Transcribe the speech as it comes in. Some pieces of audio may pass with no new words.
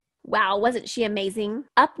Wow, wasn't she amazing?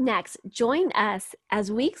 Up next, join us as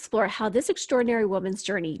we explore how this extraordinary woman's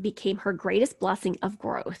journey became her greatest blessing of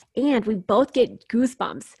growth. And we both get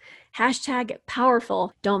goosebumps. Hashtag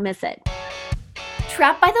powerful. Don't miss it.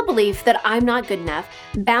 Trapped by the belief that I'm not good enough,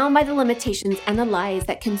 bound by the limitations and the lies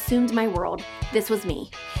that consumed my world, this was me.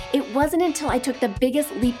 It wasn't until I took the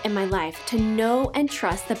biggest leap in my life to know and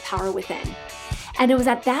trust the power within. And it was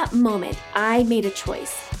at that moment I made a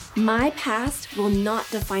choice. My past will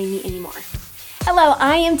not define me anymore. Hello,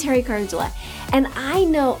 I am Terry Cardula, and I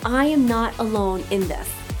know I am not alone in this.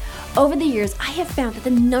 Over the years, I have found that the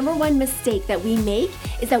number one mistake that we make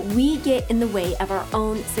is that we get in the way of our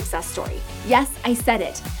own success story. Yes, I said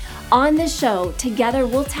it. On this show, together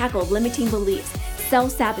we'll tackle limiting beliefs,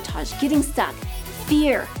 self-sabotage, getting stuck,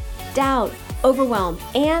 fear, doubt, overwhelm,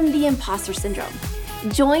 and the imposter syndrome.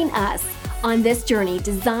 Join us on this journey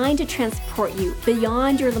designed to transport you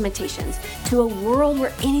beyond your limitations to a world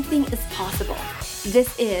where anything is possible.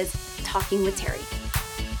 This is Talking with Terry.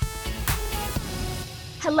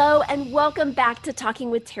 Hello, and welcome back to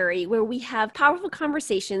Talking with Terry, where we have powerful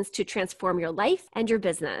conversations to transform your life and your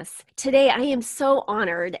business. Today, I am so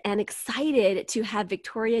honored and excited to have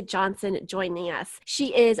Victoria Johnson joining us.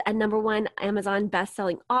 She is a #1 Amazon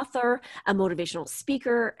bestselling author, a motivational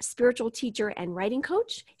speaker, spiritual teacher, and writing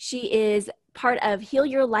coach. She is part of Heal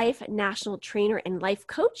Your Life national trainer and life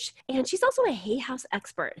coach, and she's also a Hay House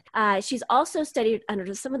expert. She's also studied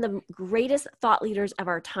under some of the greatest thought leaders of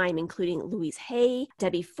our time, including Louise Hay,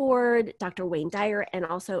 Debbie Ford, Dr. Wayne Dyer, and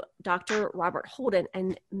also Dr. Robert Holden,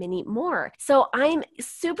 and many more. So I'm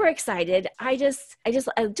super excited. I just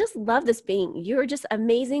love this being. You're just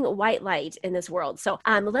amazing white light in this world. So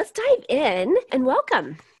let's dive in and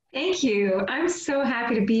welcome. Thank you. I'm so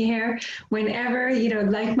happy to be here. Whenever,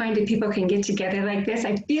 like-minded people can get together like this,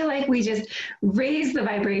 I feel like we just raise the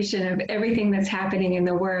vibration of everything that's happening in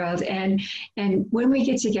the world. And when we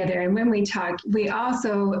get together and when we talk, we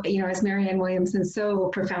also, as Marianne Williamson so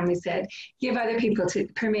profoundly said, give other people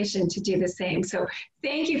permission to do the same. So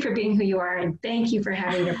thank you for being who you are, and thank you for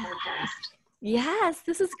having the podcast. Yes,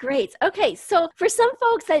 this is great. Okay, so for some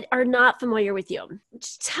folks that are not familiar with you,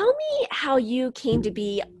 just tell me how you came to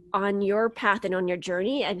be on your path and on your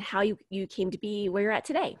journey, and how you came to be where you're at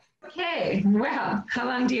today. Okay, well, how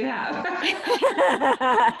long do you have?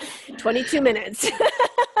 22 minutes.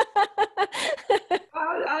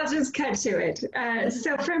 I'll just cut to it.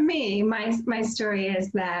 So for me, my story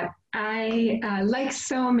is that I, like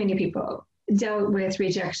so many people, dealt with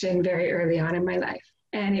rejection very early on in my life.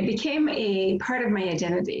 And it became a part of my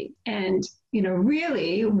identity. And,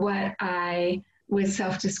 really what I was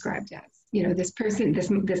self-described as, this person, this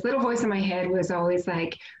little voice in my head was always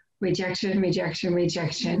like, rejection, rejection,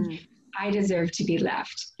 rejection. Mm. I deserve to be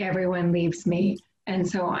left. Everyone leaves me, and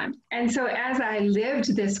so on. And so as I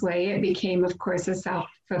lived this way, it became, of course, a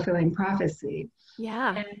self-fulfilling prophecy.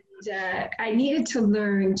 Yeah. And I needed to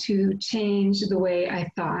learn to change the way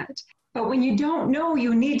I thought. But when you don't know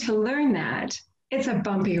you need to learn that, it's a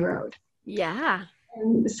bumpy road. Yeah.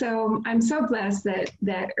 And so I'm so blessed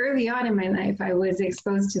that early on in my life, I was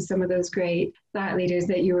exposed to some of those great thought leaders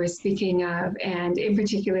that you were speaking of, and in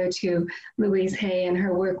particular to Louise Hay and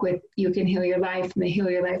her work with You Can Heal Your Life and the Heal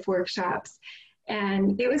Your Life workshops.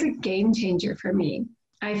 And it was a game changer for me.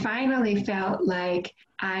 I finally felt like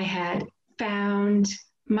I had found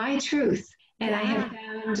my truth, and I had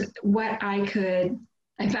found what I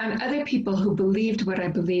found other people who believed what I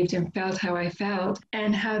believed and felt how I felt,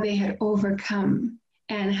 and how they had overcome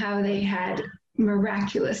and how they had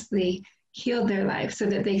miraculously healed their life so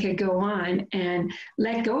that they could go on and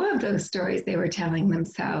let go of those stories they were telling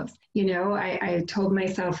themselves. I told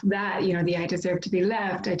myself that, the I deserve to be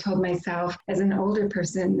left. I told myself as an older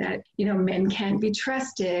person that, men can't be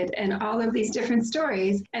trusted, and all of these different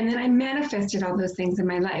stories. And then I manifested all those things in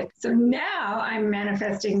my life. So now I'm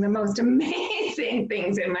manifesting the most amazing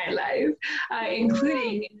things in my life,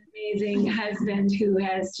 including an amazing husband who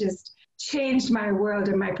has just changed my world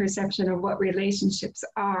and my perception of what relationships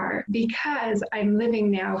are, because I'm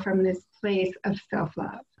living now from this place of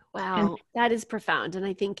self-love. Wow, that is profound. And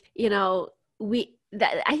I think, I feel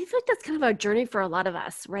like that's kind of our journey for a lot of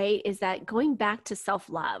us, right? Is that going back to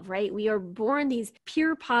self-love, right? We are born these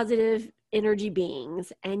pure positive energy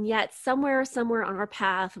beings, and yet somewhere on our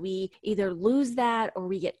path, we either lose that, or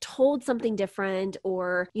we get told something different,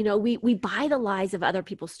 or, we buy the lies of other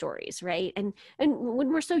people's stories, right? And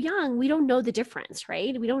when we're so young, we don't know the difference,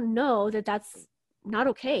 right? We don't know that that's not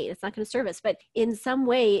okay. It's not going to serve us. But in some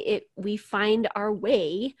way, we find our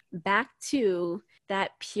way back to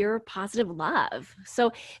that pure positive love.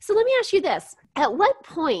 So let me ask you this: at what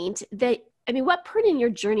point in your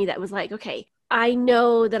journey that was like, okay, I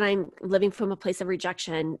know that I'm living from a place of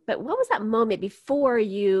rejection, but what was that moment before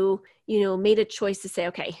you made a choice to say,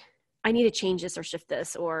 okay, I need to change this or shift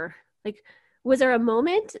this, or like, was there a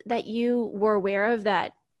moment that you were aware of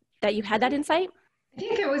that you had that insight? I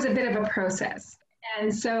think it was a bit of a process.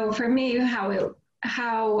 And so for me,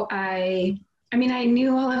 I mean, I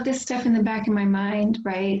knew all of this stuff in the back of my mind,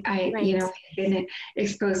 right? Right. Had been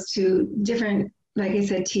exposed to different, like I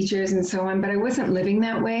said, teachers and so on, but I wasn't living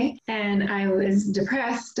that way. And I was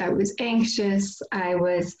depressed. I was anxious. I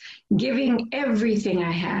was giving everything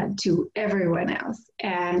I had to everyone else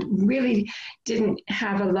and really didn't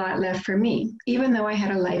have a lot left for me. Even though I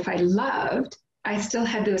had a life I loved, I still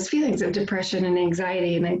had those feelings of depression and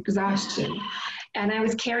anxiety and exhaustion. And I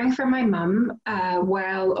was caring for my mom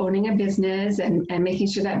while owning a business and making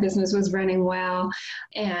sure that business was running well,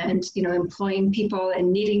 and employing people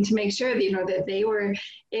and needing to make sure that that they were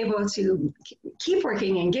able to keep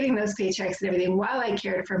working and getting those paychecks and everything while I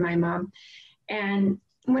cared for my mom. And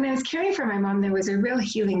when I was caring for my mom, there was a real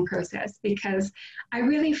healing process because I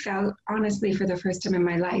really felt, honestly, for the first time in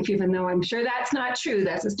my life, even though I'm sure that's not true,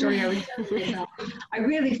 that's a story I was telling myself, I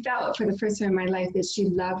really felt for the first time in my life that she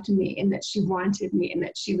loved me and that she wanted me and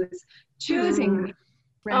that she was choosing me,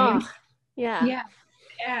 right? Oh, yeah. Yeah.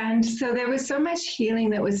 And so there was so much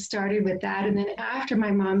healing that was started with that. And then after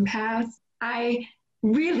my mom passed, I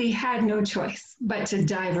really had no choice but to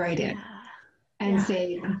dive right in and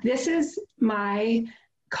say, this is my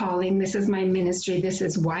calling, this is my ministry, this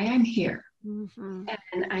is why I'm here. Mm-hmm.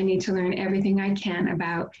 And I need to learn everything I can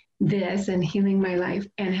about this and healing my life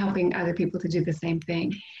and helping other people to do the same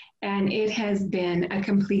thing. And it has been a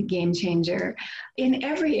complete game changer in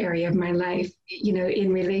every area of my life.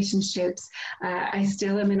 In relationships, I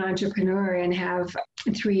still am an entrepreneur and have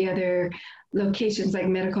 3 other locations like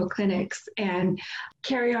medical clinics and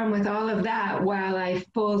carry on with all of that while I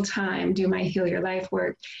full time do my Heal Your Life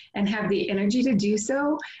work and have the energy to do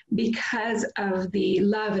so because of the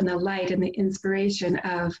love and the light and the inspiration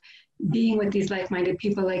of being with these like-minded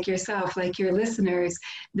people like yourself, like your listeners,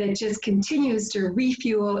 that just continues to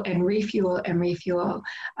refuel and refuel and refuel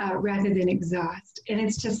rather than exhaust. And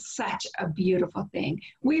it's just such a beautiful thing.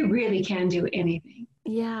 We really can do anything.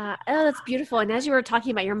 Yeah. Oh, that's beautiful. And as you were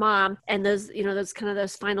talking about your mom and those,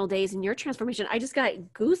 those final days in your transformation, I just got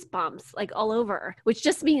goosebumps like all over, which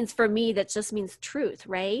just means for me, that just means truth.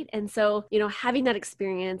 Right. And so, having that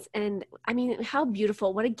experience, and I mean, how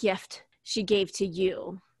beautiful, what a gift she gave to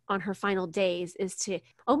you on her final days, is to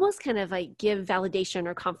almost kind of like give validation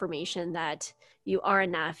or confirmation that you are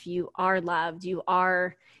enough, you are loved, you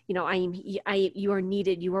are, you are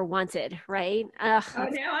needed, you are wanted, right? Now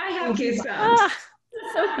I have goosebumps.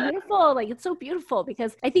 So beautiful. Like, it's so beautiful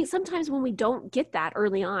because I think sometimes when we don't get that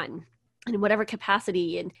early on, in whatever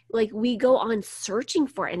capacity, and like we go on searching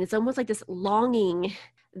for it, and it's almost like this longing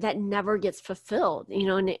that never gets fulfilled,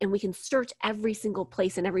 and we can search every single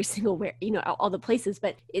place and every single where, all the places,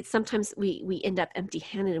 but it's sometimes we end up empty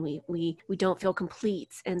handed and we don't feel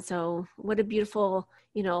complete. And so what a beautiful,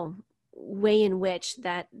 way in which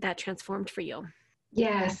that transformed for you.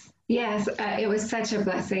 Yes. It was such a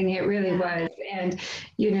blessing. It really was. And,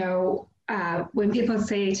 when people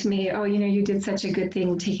say to me, oh, you did such a good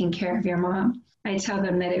thing taking care of your mom, I tell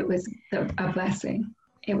them that it was a blessing.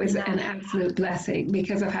 It was an absolute blessing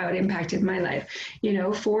because of how it impacted my life.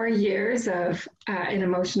 4 years of an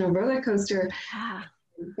emotional roller coaster,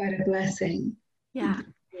 but a blessing. Yeah.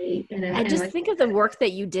 And just think of the work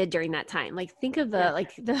that you did during that time. Like, think of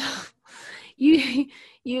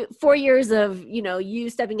you 4 years of, you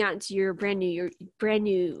stepping out into your brand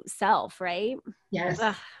new self, right? Yes.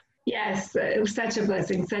 Yes. It was such a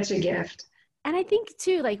blessing, such a gift. And I think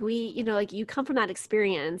too, like you come from that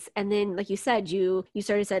experience, and then, like you said, you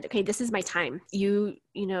said, okay, this is my time. You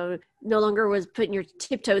no longer was putting your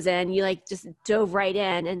tiptoes in. You just dove right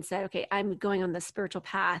in and said, okay, I'm going on the spiritual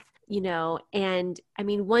path. And I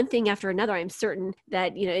mean, one thing after another, I'm certain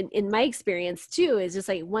that, in my experience too, is just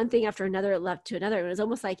like one thing after another led to another. It was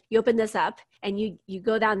almost like you open this up and you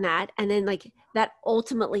go down that, and then like that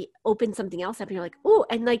ultimately opens something else up, and you're like, oh,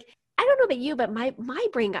 and like, I don't know about you, but my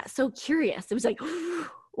brain got so curious. It was like,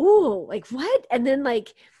 oh, like what? And then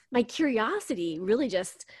like my curiosity really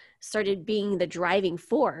just started being the driving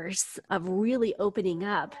force of really opening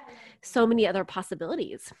up so many other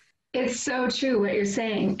possibilities. It's so true what you're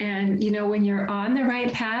saying. And, when you're on the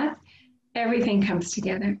right path, everything comes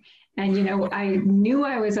together. And, I knew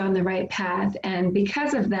I was on the right path. And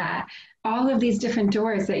because of that, all of these different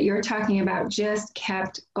doors that you're talking about just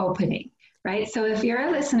kept opening. Right? So if you're a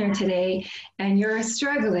listener today and you're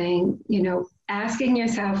struggling, asking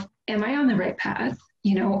yourself, am I on the right path?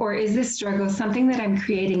 or is this struggle something that I'm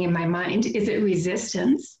creating in my mind? Is it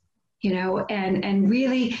resistance? And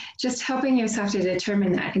really just helping yourself to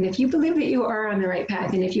determine that. And if you believe that you are on the right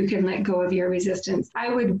path, and if you can let go of your resistance, I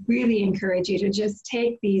would really encourage you to just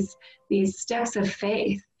take these steps of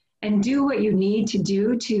faith and do what you need to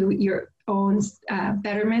do to your own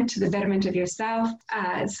betterment, to the betterment of yourself,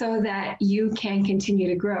 so that you can continue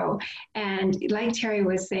to grow. And like Terry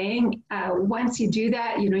was saying, once you do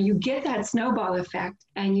that, you get that snowball effect,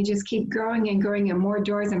 and you just keep growing and growing, and more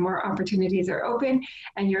doors and more opportunities are open,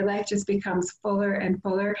 and your life just becomes fuller and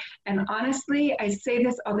fuller. And honestly, I say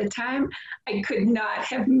this all the time, I could not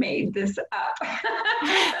have made this up.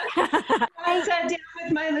 I sat down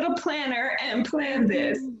with my little planner and planned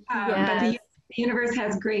this. But the universe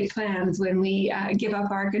has great plans when we give up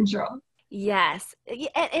our control. Yes.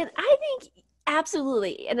 And I think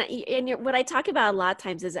absolutely. And what I talk about a lot of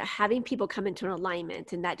times is that having people come into an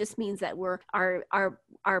alignment. And that just means that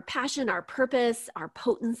our passion, our purpose, our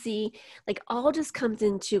potency, like all just comes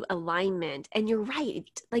into alignment. And you're right.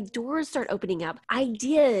 Like doors start opening up,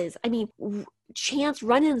 ideas. I mean, chance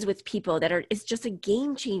run-ins with people it's just a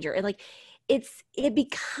game changer. And it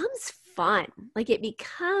becomes fun.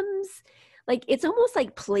 It's almost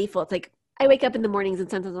like playful. It's like I wake up in the mornings and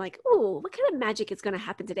sometimes I'm like, oh, what kind of magic is going to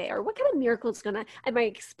happen today? Or what kind of miracle am I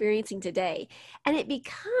experiencing today? And it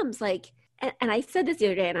becomes like, and I said this the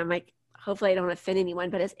other day, and I'm like, hopefully I don't offend anyone,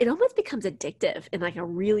 but it almost becomes addictive in like a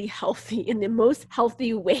really healthy, in the most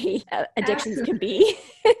healthy way addictions can be.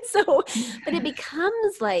 But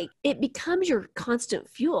it becomes your constant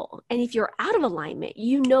fuel. And if you're out of alignment,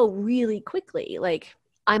 really quickly, like,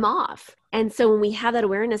 I'm off. And so when we have that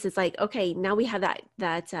awareness, it's like, okay, now we have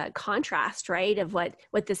that contrast, right, of what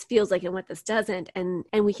this feels like and what this doesn't. And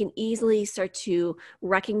we can easily start to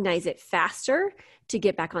recognize it faster to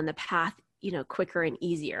get back on the path, quicker and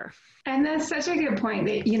easier. And that's such a good point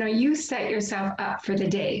that, you set yourself up for the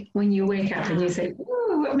day when you wake up and you say,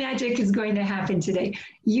 ooh, what magic is going to happen today?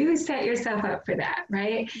 You set yourself up for that,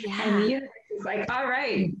 right? Yeah. And the universe is like, all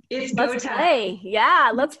right, it's go time. Play.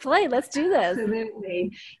 Yeah, let's play. Let's do this.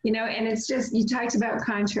 Absolutely. And it's just, you talked about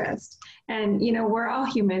contrast. And, we're all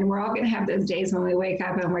human. We're all going to have those days when we wake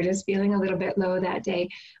up and we're just feeling a little bit low that day.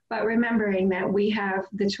 But remembering that we have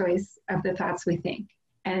the choice of the thoughts we think.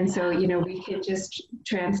 And so, we can just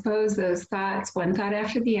transpose those thoughts, one thought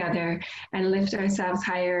after the other, and lift ourselves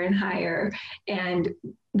higher and higher. And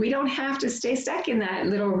we don't have to stay stuck in that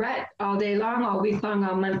little rut all day long, all week long,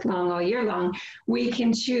 all month long, all year long. We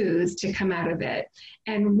can choose to come out of it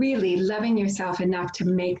and really loving yourself enough to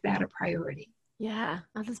make that a priority. Yeah,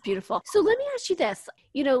 that's beautiful. So let me ask you this,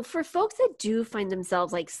 for folks that do find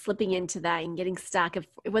themselves like slipping into that and getting stuck,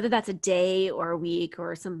 whether that's a day or a week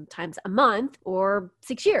or sometimes a month or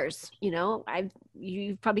 6 years,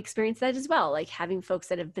 you've probably experienced that as well, like having folks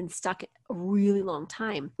that have been stuck a really long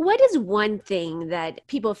time. What is one thing that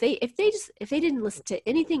people, if they didn't listen to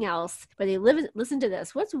anything else, but they listen to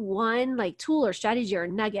this, what's one like tool or strategy or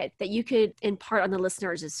nugget that you could impart on the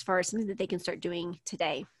listeners as far as something that they can start doing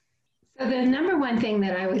today? So the number one thing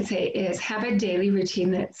that I would say is have a daily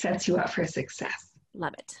routine that sets you up for success.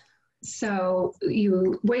 Love it. So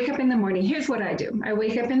you wake up in the morning. Here's what I do. I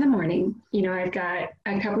wake up in the morning. I've got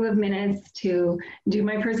a couple of minutes to do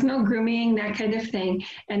my personal grooming, that kind of thing.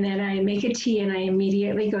 And then I make a tea and I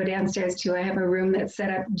immediately go downstairs I have a room that's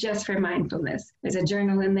set up just for mindfulness. There's a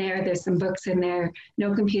journal in there. There's some books in there,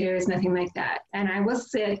 no computers, nothing like that. And I will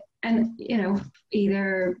sit and,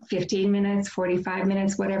 either 15 minutes, 45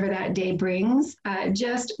 minutes, whatever that day brings,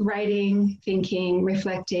 just writing, thinking,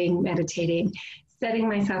 reflecting, meditating, setting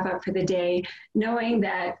myself up for the day, knowing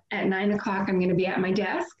that at 9 o'clock I'm going to be at my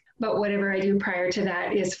desk, but whatever I do prior to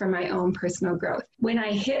that is for my own personal growth. When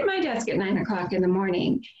I hit my desk at 9 o'clock in the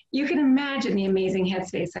morning, you can imagine the amazing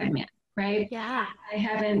headspace I'm in, right? Yeah. I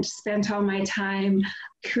haven't spent all my time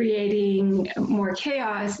creating more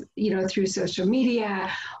chaos, through social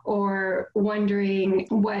media or wondering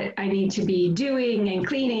what I need to be doing and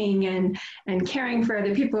cleaning and caring for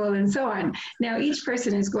other people and so on. Now, each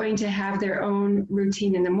person is going to have their own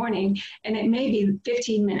routine in the morning, and it may be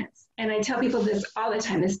 15 minutes. And I tell people this all the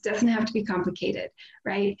time. This doesn't have to be complicated,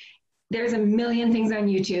 right? There's a million things on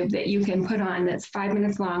YouTube that you can put on that's 5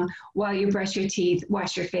 minutes long while you brush your teeth,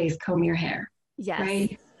 wash your face, comb your hair. Yes.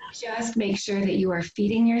 Right? Just make sure that you are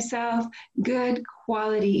feeding yourself good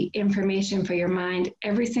quality information for your mind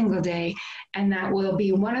every single day. And that will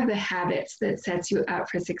be one of the habits that sets you up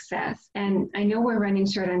for success. And I know we're running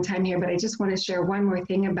short on time here, but I just want to share one more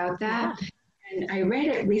thing about that. Yeah. And I read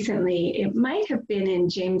it recently. It might have been in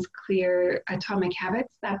James Clear, Atomic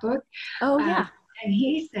Habits, that book. Oh, yeah. And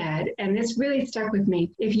he said, and this really stuck with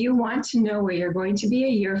me, if you want to know where you're going to be a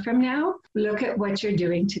year from now, look at what you're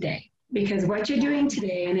doing today. Because what you're doing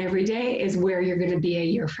today and every day is where you're going to be a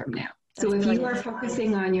year from now. So if you are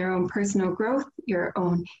focusing on your own personal growth, your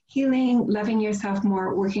own healing, loving yourself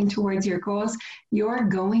more, working towards your goals, you're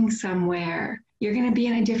going somewhere. You're going to be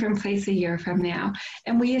in a different place a year from now.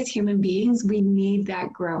 And we as human beings, we need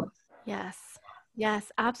that growth. Yes.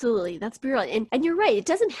 Yes, absolutely. That's brilliant. And you're right. It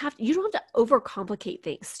doesn't have, you don't have to overcomplicate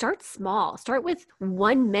things. Start small. Start with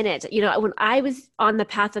 1 minute. When I was on the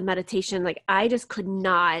path of meditation, like I just could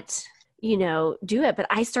not, do it. But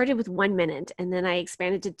I started with 1 minute and then I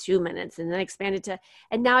expanded to 2 minutes and then I expanded to,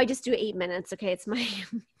 and now I just do 8 minutes. Okay. It's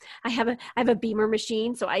I have a Beamer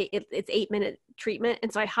machine. So it's 8-minute treatment.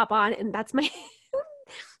 And so I hop on and that's my,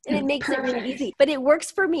 and it makes it really easy, but it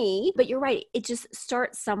works for me. But you're right. It just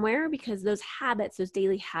starts somewhere because those habits, those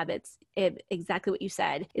daily habits, exactly what you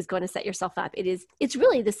said, is going to set yourself up. It's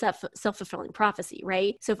really the self-fulfilling prophecy,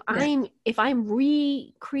 right? So if I'm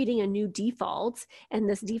recreating a new default and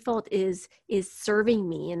this default is serving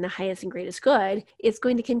me in the highest and greatest good, it's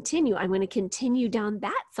going to continue. I'm going to continue down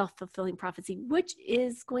that self-fulfilling prophecy, which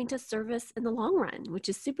is going to serve us in the long run, which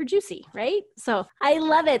is super juicy, right? So I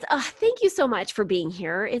love it. Oh, thank you so much for being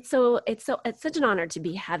here. It's such an honor to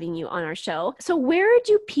be having you on our show. So where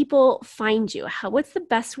do people find you? What's the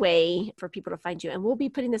best way for people to find you? And we'll be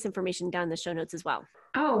putting this information down in the show notes as well.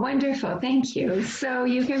 Oh, wonderful. Thank you. So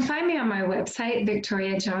you can find me on my website,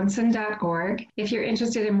 victoriajohnson.org. If you're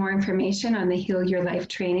interested in more information on the Heal Your Life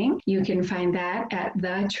training, you can find that at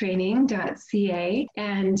thetraining.ca.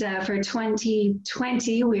 And for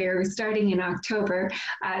 2020, we're starting in October.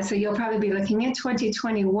 So you'll probably be looking at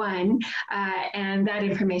 2021. And that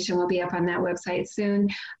information will be up on that website soon.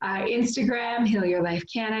 Instagram, Heal Your Life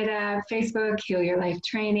Canada. Facebook, Heal Your Life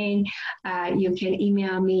Training. You can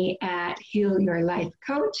email me at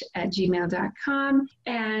healyyourlifecoach@gmail.com.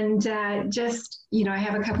 And I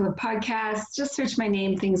have a couple of podcasts. Just search my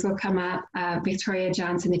name. Things will come up. Victoria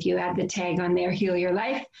Johnson. If you add the tag on there, Heal Your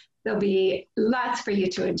Life, there'll be lots for you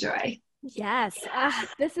to enjoy. Yes.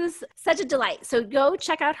 This is such a delight. So go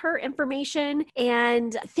check out her information.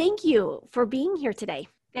 And thank you for being here today.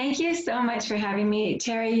 Thank you so much for having me,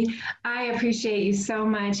 Terry. I appreciate you so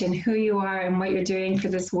much and who you are and what you're doing for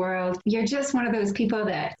this world. You're just one of those people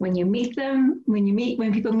that when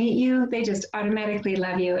people meet you, they just automatically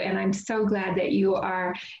love you. And I'm so glad that you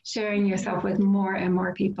are sharing yourself with more and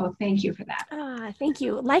more people. Thank you for that. Thank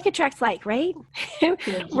you. Like attracts like, right?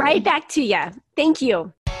 Right back to you. Thank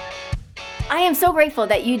you. I am so grateful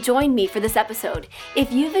that you joined me for this episode.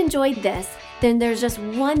 If you've enjoyed this, then there's just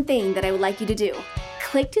one thing that I would like you to do.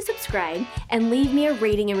 Click to subscribe and leave me a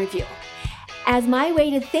rating and review. As my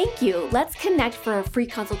way to thank you, let's connect for a free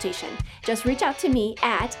consultation. Just reach out to me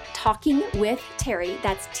at talkingwithterry,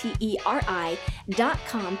 that's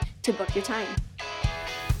TERI.com to book your time.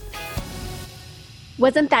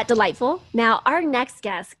 Wasn't that delightful? Now, our next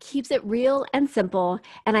guest keeps it real and simple,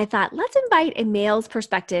 and I thought, let's invite a male's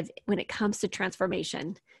perspective when it comes to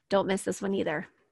transformation. Don't miss this one either.